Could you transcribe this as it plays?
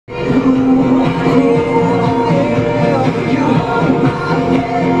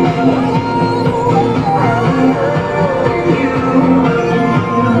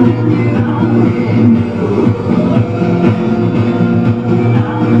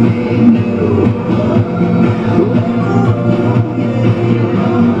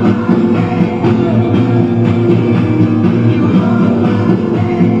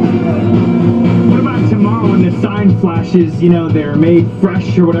because, you know, they're made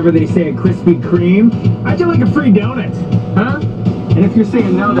fresh or whatever they say, a Krispy Kreme, how'd you like a free donut? Huh? And if you're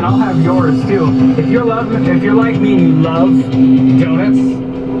saying no, then I'll have yours too. If you're like me and you love donuts,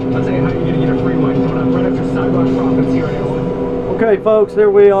 I'll tell you how you're gonna get a free one. Coming up right after Sidewalk Profits here in Illinois. Okay, folks, here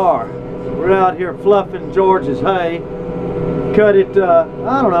we are. We're out here fluffing George's hay. Cut it,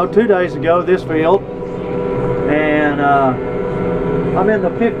 I don't know, 2 days ago, this field. And I'm in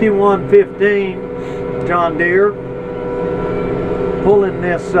the 5115 John Deere, pulling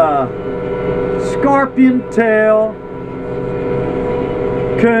this scorpion tail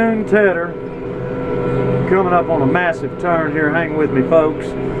coon tedder, coming up on a massive turn here. Hang with me, folks.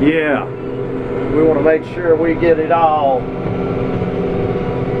 Yeah, we want to make sure we get it all.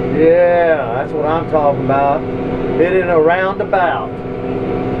 Yeah, that's what I'm talking about. It is a roundabout.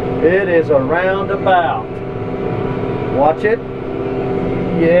 It is a roundabout. Watch it.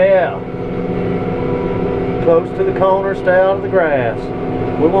 Yeah. Close to the corner, stay out of the grass.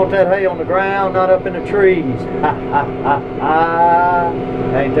 We want that hay on the ground, not up in the trees. Ha ha ha ha.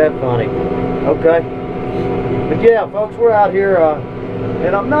 Ain't that funny? Okay. But yeah, folks, we're out here,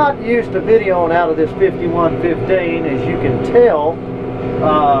 and I'm not used to videoing out of this 5115, as you can tell.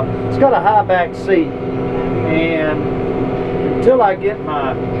 It's got a high back seat, and until I get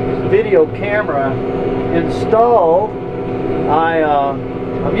my video camera installed,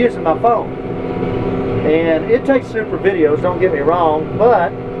 I'm using my phone, and it takes super videos, don't get me wrong,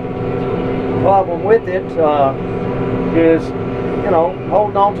 but the problem with it is, you know,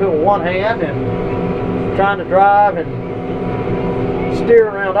 holding on to it with one hand and trying to drive and steer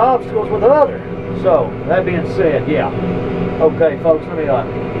around obstacles with the other. So that being said, yeah. Okay, folks, let me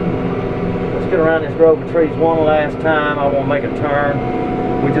let's get around this grove of trees one last time. I want to make a turn.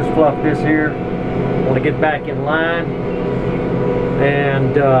 We just fluffed this here. I want to get back in line.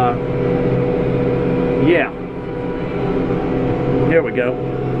 And yeah, here we go. A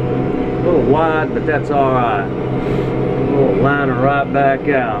little wide, but that's all right. A little liner right back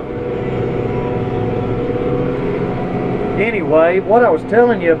out. Anyway, what I was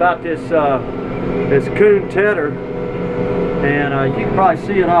telling you about this this coon tedder, and you can probably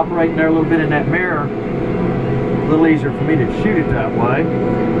see it operating there a little bit in that mirror. A little easier for me to shoot it that way.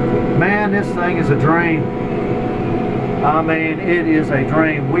 Man, this thing is a dream. I mean, it is a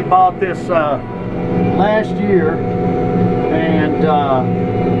dream. We bought this last year, and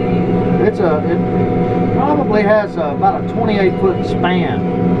it probably has about a 28-foot span,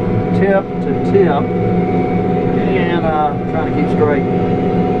 tip to tip, and trying to keep straight.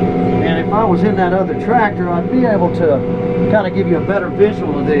 And if I was in that other tractor, I'd be able to kind of give you a better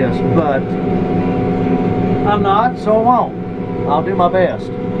visual of this, but I'm not, so I won't. I'll do my best.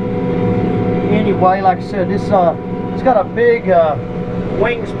 Anyway, like I said, this it's got a big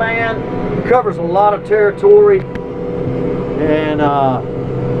wingspan, covers a lot of territory, and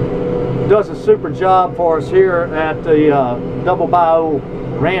does a super job for us here at the Double Bayou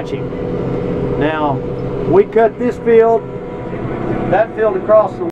Ranching. Now, we cut this field, that field across the